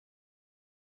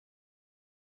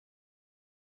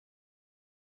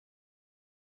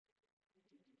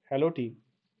Hello team.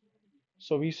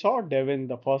 So we saw Devin,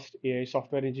 the first AI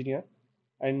software engineer,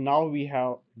 and now we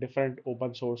have different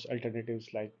open source alternatives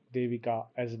like Devika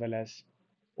as well as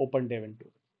OpenDevin too.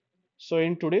 So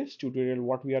in today's tutorial,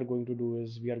 what we are going to do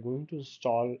is we are going to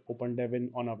install OpenDevin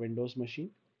on a Windows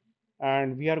machine,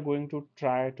 and we are going to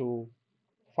try to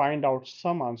find out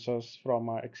some answers from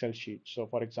a Excel sheet. So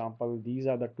for example, these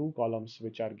are the two columns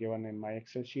which are given in my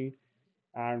Excel sheet.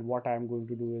 And what I'm going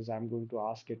to do is I'm going to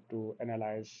ask it to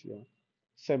analyze,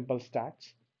 simple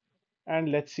stats,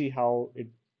 and let's see how it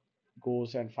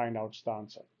goes and find out the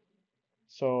answer.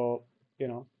 So,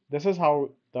 this is how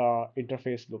the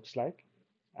interface looks like.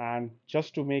 And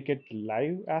just to make it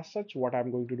live as such, what I'm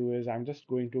going to do is I'm just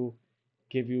going to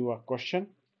give you a question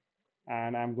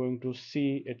and I'm going to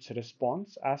see its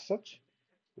response as such,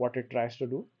 what it tries to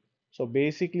do. So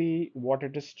basically what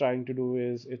it is trying to do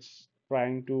is it's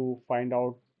trying to find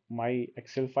out my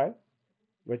Excel file,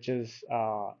 which is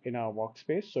in our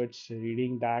workspace. So it's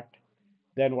reading that.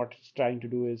 Then what it's trying to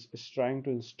do is it's trying to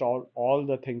install all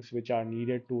the things which are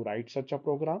needed to write such a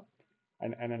program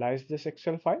and analyze this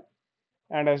Excel file.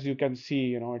 And as you can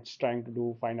see, it's trying to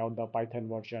do find out the Python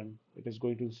version. It is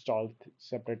going to install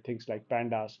separate things like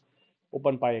pandas,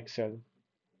 OpenPy Excel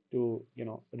to,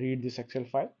 read this Excel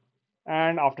file.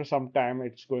 And after some time,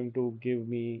 it's going to give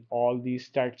me all these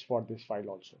stats for this file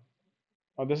also.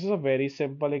 Now, this is a very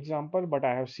simple example, but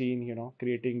I have seen,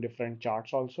 creating different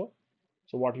charts also.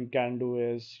 So what you can do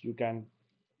is you can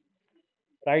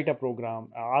write a program,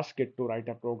 ask it to write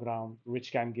a program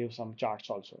which can give some charts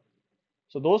also.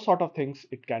 So those sort of things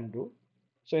it can do.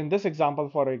 So in this example,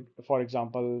 for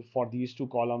example, for these two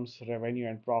columns, revenue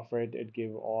and profit, it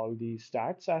give all the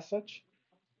stats as such.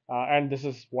 And this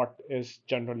is what is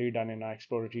generally done in our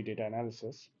exploratory data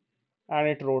analysis. And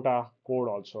it wrote a code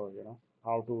also,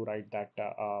 how to write that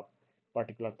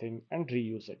particular thing and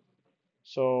reuse it.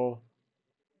 So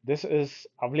this is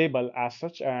available as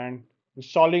such, and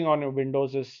installing on your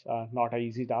Windows is not an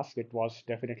easy task. It was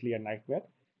definitely a nightmare,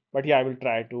 but yeah, I will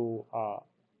try to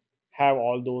have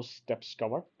all those steps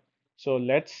covered. So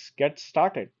let's get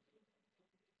started.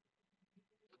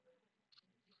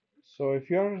 So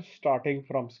if you're starting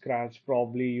from scratch,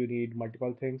 probably you need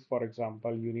multiple things. For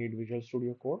example, you need Visual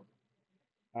Studio Code.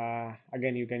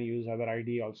 Again, you can use other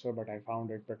IDE also, but I found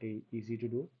it pretty easy to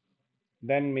do.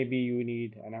 Then maybe you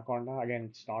need Anaconda. Again,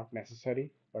 it's not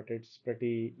necessary, but it's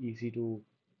pretty easy to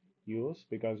use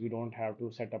because you don't have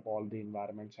to set up all the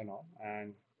environments and all,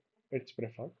 and it's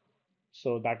preferred.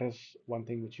 So that is one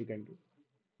thing which you can do.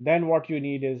 Then what you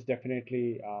need is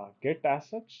definitely Git as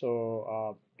such.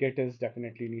 So Git is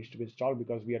definitely needs to be installed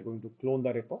because we are going to clone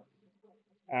the repo.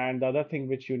 And the other thing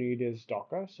which you need is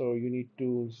Docker. So you need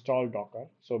to install Docker.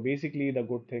 So basically the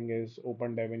good thing is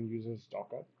OpenDevin uses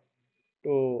Docker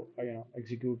to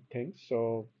execute things.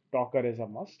 So Docker is a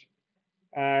must.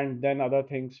 And then other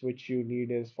things which you need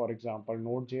is, for example,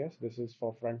 Node.js. This is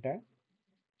for front end.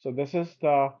 So this is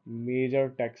the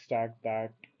major tech stack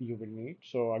that you will need.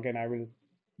 So again, I will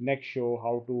next show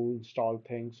how to install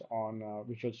things on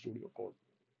Visual Studio Code.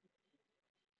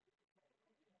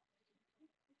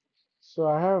 So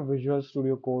I have Visual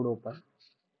Studio Code open.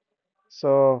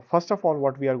 So first of all,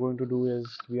 what we are going to do is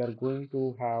we are going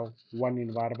to have one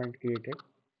environment created,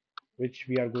 which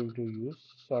we are going to use.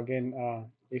 So again,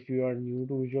 if you are new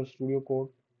to Visual Studio Code,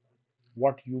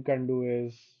 what you can do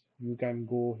is you can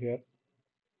go here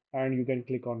and you can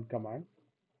click on command,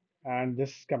 and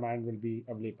this command will be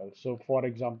available. So for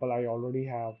example, I already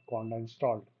have conda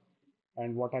installed,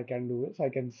 and what I can do is I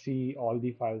can see all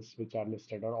the files which are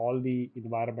listed or all the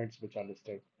environments which are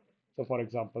listed. So for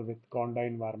example, with conda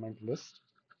environment list,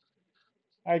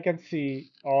 I can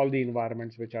see all the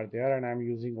environments which are there, and I'm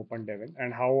using OpenDevin.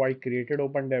 And how I created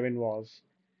OpenDevin was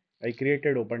I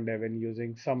created OpenDevin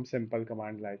using some simple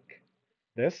command like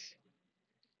this.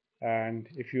 And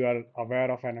if you are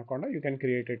aware of Anaconda, you can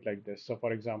create it like this. So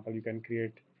for example, you can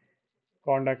create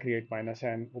conda create minus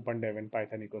n OpenDevin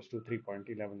Python equals to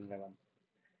 3.1111.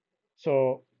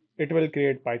 So it will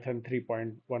create Python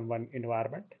 3.11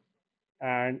 environment,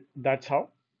 and that's how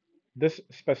this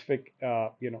specific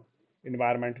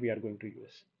environment we are going to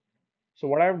use. So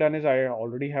what I've done is I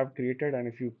already have created, and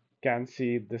if you can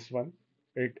see this one,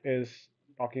 it is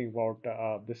talking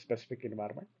about this specific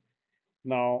environment.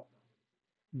 Now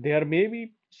there may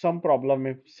be some problem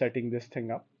if setting this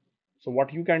thing up. So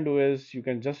what you can do is you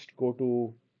can just go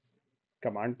to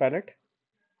command palette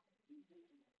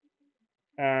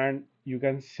and you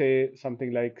can say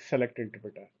something like select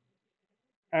interpreter,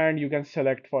 and you can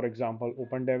select, for example,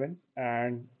 OpenDevin,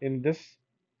 and in this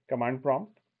command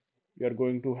prompt you're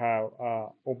going to have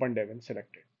OpenDevin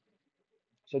selected.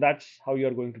 So that's how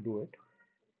you're going to do it.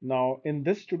 Now, in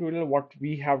this tutorial, what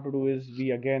we have to do is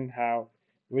we again have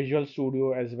Visual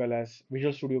Studio as well as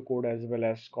Visual Studio Code as well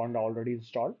as Conda already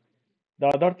installed. The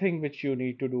other thing which you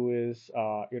need to do is,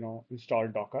 install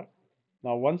Docker.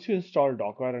 Now, once you install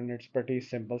Docker, and it's pretty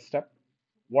simple step,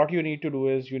 what you need to do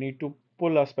is you need to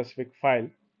pull a specific file,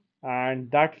 and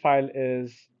that file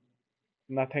is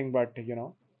nothing but,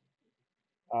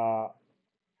 uh,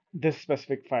 this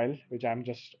specific file, which I'm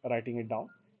just writing it down.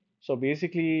 So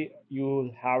basically,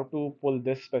 you'll have to pull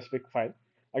this specific file.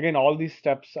 Again, all these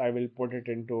steps I will put it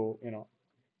into,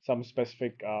 some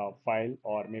specific file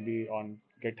or maybe on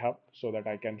GitHub so that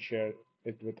I can share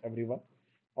it with everyone.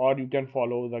 Or you can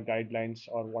follow the guidelines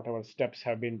or whatever steps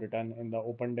have been written in the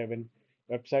OpenDevin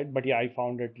website. But yeah, I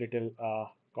found it little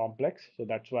complex, so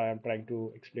that's why I'm trying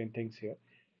to explain things here.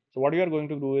 So what you are going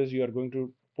to do is you are going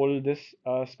to pull this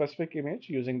specific image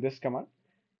using this command,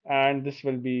 and this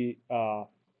will be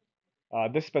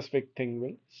this specific thing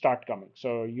will start coming.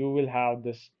 So you will have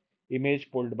this image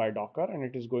pulled by Docker, and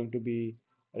it is going to be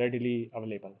readily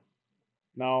available.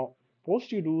 Now,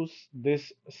 post you do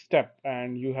this step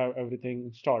and you have everything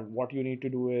installed. What you need to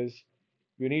do is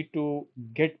you need to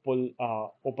git pull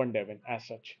OpenDevin as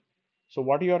such. So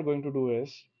what you are going to do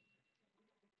is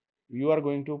you are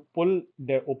going to pull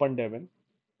the OpenDevin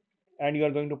and you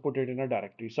are going to put it in a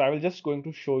directory. So I will just going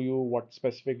to show you what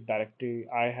specific directory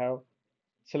I have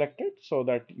selected so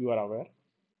that you are aware.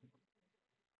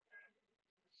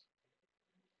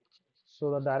 So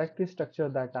the directory structure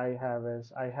that I have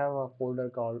is I have a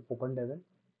folder called OpenDevin,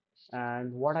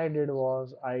 and what I did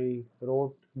was I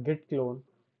wrote git clone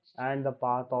and the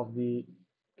path of the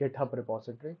GitHub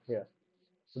repository here.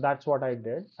 So that's what I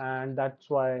did, and that's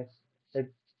why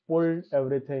it pulled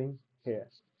everything here.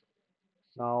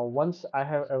 Now once I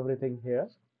have everything here,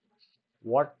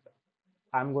 what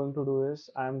I'm going to do is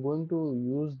I'm going to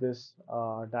use this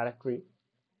directory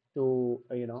to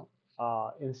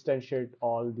instantiate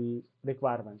all the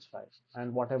requirements files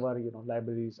and whatever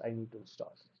libraries I need to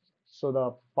install. So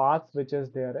the path which is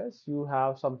there is you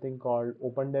have something called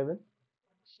OpenDevin,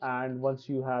 and once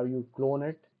you clone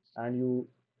it and you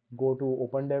go to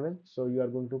OpenDevin, so you are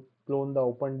going to clone the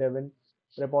OpenDevin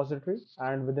repository,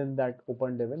 and within that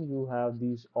OpenDevin you have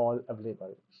these all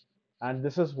available, and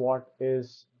this is what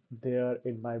is there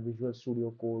in my Visual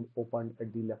Studio Code open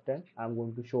at the left hand. I'm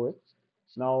going to show it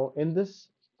now in this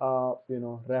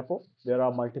repo. There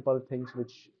are multiple things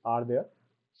which are there.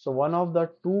 So one of the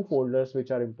two folders which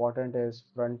are important is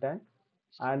front end,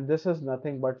 and this is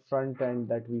nothing but front end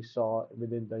that we saw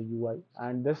within the UI,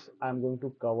 and this I'm going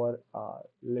to cover a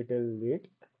little late,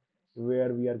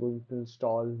 where we are going to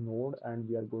install node and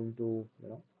we are going to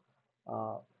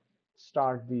uh,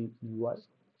 start the UI.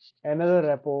 Another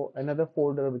repo, another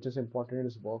folder which is important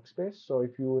is workspace. So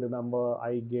if you remember,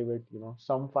 I gave it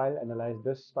some file, analyze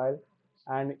this file,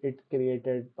 and it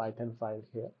created Python file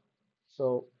here.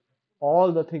 So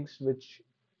all the things which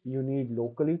you need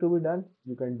locally to be done,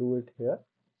 you can do it here.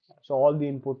 So all the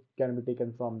input can be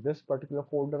taken from this particular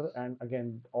folder, and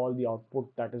again all the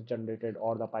output that is generated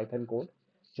or the Python code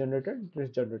generated is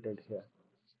generated here.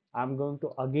 I'm going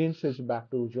to again switch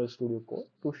back to Visual Studio Code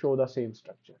to show the same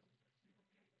structure.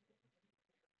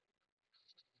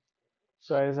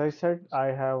 So as I said, I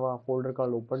have a folder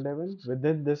called OpenDevin.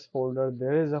 Within this folder,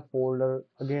 there is a folder,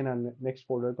 again a next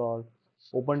folder called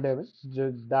OpenDevin.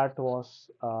 That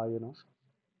was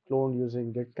cloned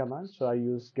using git command. So I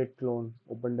use git clone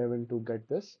OpenDevin to get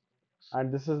this.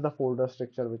 And this is the folder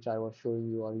structure which I was showing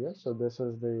you earlier. So this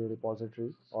is the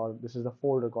repository, or this is the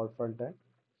folder called frontend.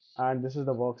 And this is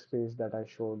the workspace that I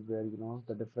showed, where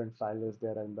the different file is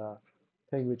there and the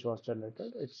thing which was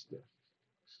generated, it's there.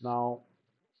 Now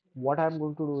what I'm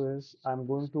going to do is I'm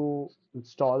going to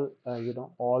install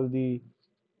all the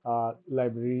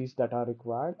libraries that are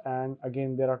required, and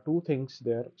again there are two things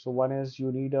there. So one is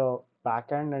you need a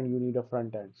backend and you need a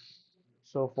front end.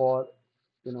 So for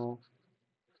you know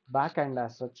backend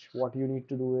as such, what you need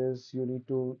to do is you need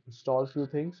to install few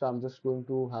things. So I'm just going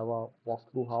to have a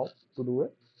walkthrough how to do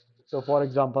it. So for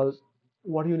example,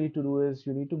 what you need to do is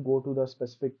you need to go to the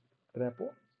specific repo,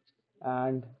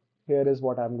 and here is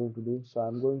what I'm going to do. So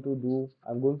I'm going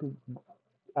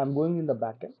in the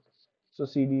backend. So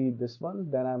cd this one,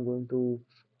 then I'm going to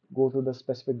go to the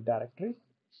specific directory.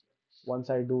 Once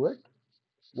I do it,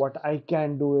 what I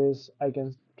can do is I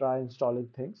can try installing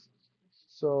things.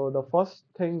 So the first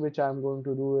thing which I'm going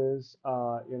to do is,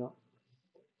 I'm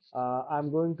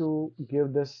going to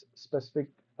give this specific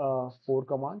four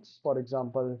commands. For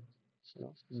example,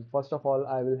 first of all,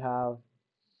 I will have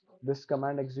this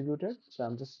command executed. So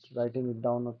I'm just writing it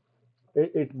down.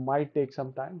 It might take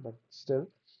some time, but still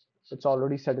it's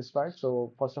already satisfied.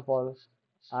 So first of all,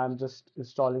 I'm just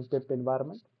installing pip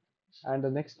environment. And the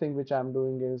next thing which I'm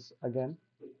doing is, again,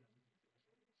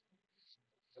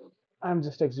 I'm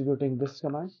just executing this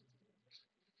command.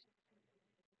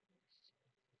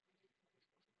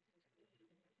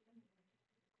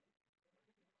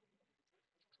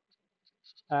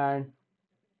 And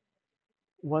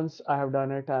once I have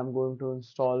done it, I'm going to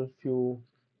install few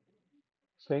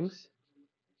things.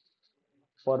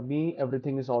 For me,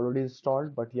 everything is already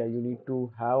installed, but yeah, you need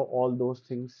to have all those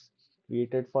things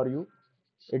created for you.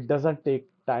 It doesn't take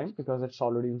time because it's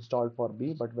already installed for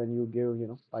B, but when you give,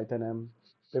 Python M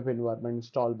pip environment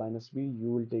install -b,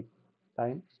 you will take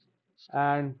time.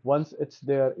 And once it's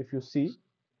there, if you see,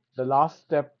 the last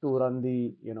step to run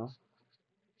the,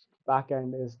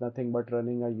 backend is nothing but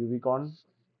running a UVCon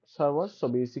server. So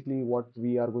basically what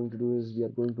we are going to do is we are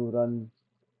going to run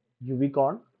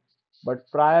UVCon. But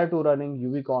prior to running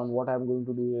UVCon, what I'm going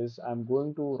to do is I'm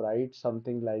going to write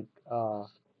something like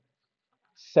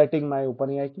setting my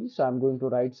OpenAI key. So I'm going to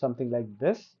write something like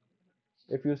this.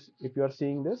 If you are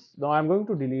seeing this, now I'm going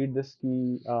to delete this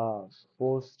key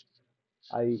post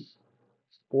I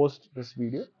post this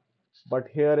video. But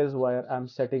here is where I'm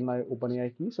setting my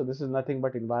OpenAI key. So this is nothing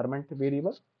but environment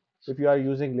variable. If you are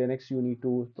using Linux, you need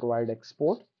to provide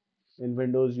export. In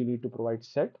Windows, you need to provide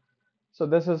set. So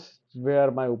this is where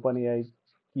my OpenAI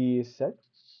key is set.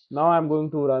 Now I'm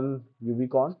going to run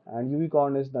UVCon, and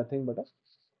UVCon is nothing but a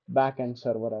backend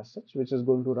server as such, which is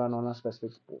going to run on a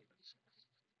specific port.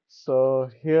 So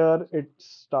here it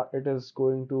is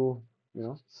going to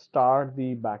start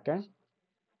the backend,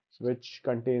 which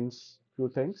contains few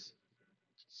things.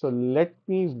 So let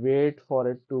me wait for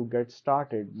it to get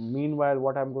started. Meanwhile,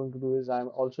 what I'm going to do is I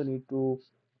also need to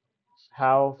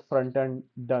have front end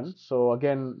done. So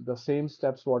again, the same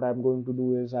steps, what I'm going to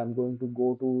do is I'm going to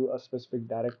go to a specific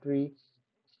directory.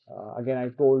 Again, I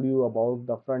told you about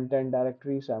the front end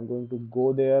directory, so I'm going to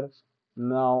go there.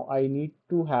 Now I need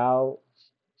to have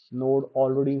Node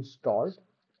already installed,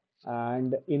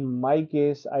 and in my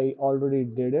case, I already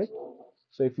did it.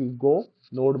 So if you go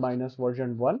Node minus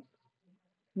version 1,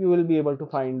 you will be able to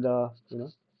find the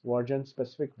version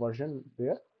specific version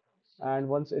there. And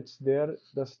once it's there,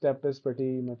 the step is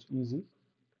pretty much easy.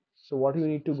 So what you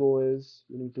need to go is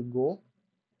you need to go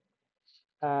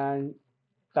and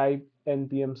type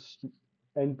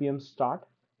npm start.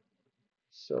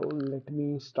 So let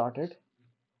me start it.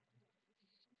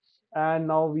 And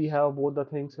now we have both the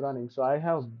things running. So I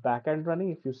have backend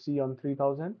running, if you see, on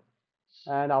 3000,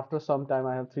 and after some time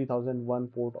I have 3001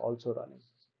 port also running.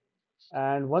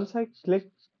 And once I click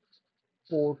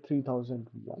port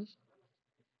 3001,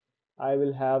 I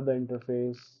will have the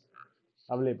interface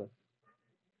available.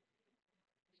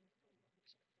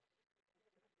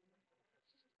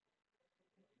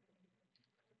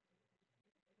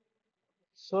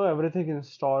 So everything is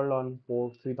installed on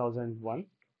port 3001.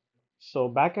 So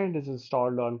backend is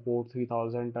installed on port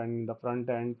 3000 and the front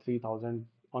end 3000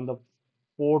 on the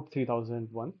port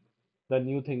 3001. The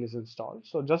new thing is installed.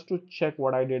 So just to check,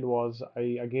 what I did was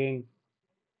I again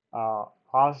uh,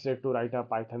 asked it to write a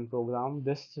Python program.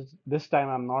 This time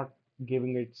I'm not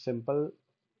giving it simple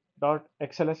dot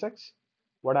xlsx.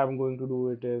 What I'm going to do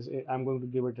it is I'm going to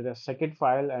give it a second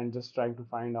file and just trying to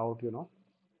find out,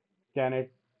 can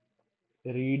it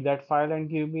read that file and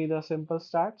give me the simple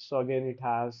stats. So again, it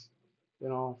has,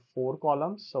 four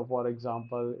columns. So for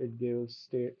example, it gives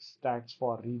stats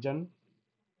for region,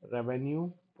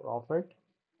 revenue, profit,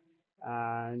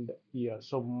 and year.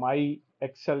 So my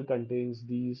Excel contains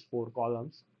these four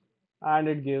columns, and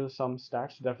it gives some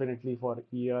stats. Definitely for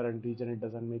year and region, it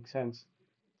doesn't make sense.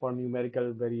 For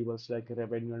numerical variables like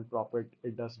revenue and profit,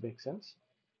 it does make sense.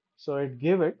 So it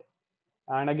give it,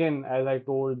 and again, as I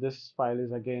told, this file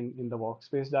is again in the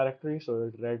workspace directory, so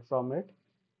it read from it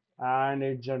and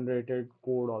it generated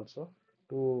code also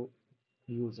to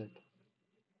use it.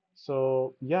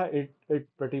 So yeah, it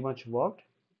pretty much worked.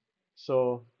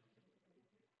 So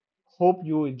hope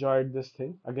you enjoyed this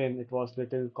thing. Again, it was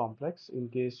little complex. In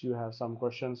case you have some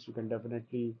questions, you can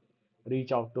definitely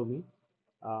reach out to me.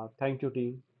 Thank you,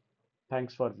 team.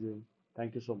 Thanks for viewing.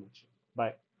 Thank you so much.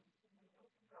 Bye.